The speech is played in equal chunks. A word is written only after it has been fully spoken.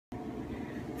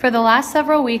For the last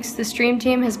several weeks, the STREAM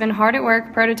team has been hard at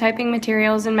work prototyping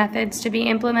materials and methods to be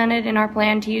implemented in our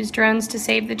plan to use drones to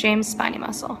save the James spiny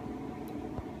mussel.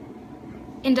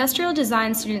 Industrial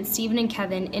design students Stephen and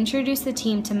Kevin introduced the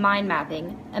team to mind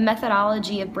mapping, a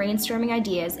methodology of brainstorming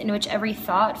ideas in which every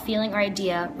thought, feeling, or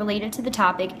idea related to the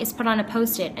topic is put on a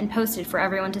post-it and posted for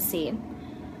everyone to see.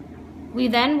 We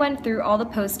then went through all the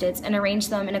post-its and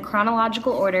arranged them in a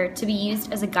chronological order to be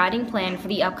used as a guiding plan for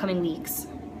the upcoming weeks.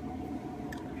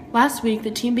 Last week,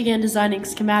 the team began designing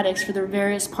schematics for the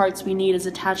various parts we need as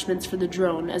attachments for the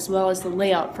drone, as well as the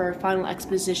layout for our final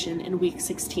exposition in week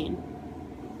 16.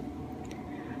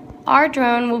 Our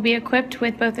drone will be equipped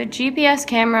with both a GPS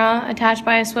camera attached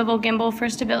by a swivel gimbal for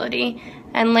stability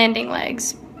and landing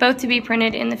legs, both to be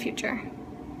printed in the future.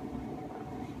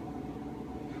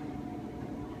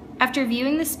 After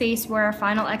viewing the space where our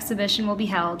final exhibition will be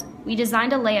held, we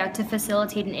designed a layout to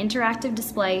facilitate an interactive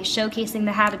display showcasing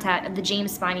the habitat of the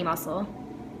James spiny mussel.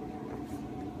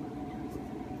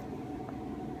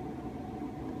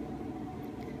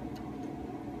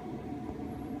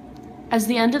 As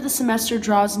the end of the semester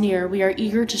draws near, we are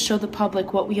eager to show the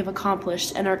public what we have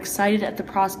accomplished and are excited at the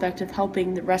prospect of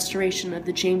helping the restoration of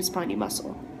the James spiny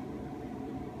mussel.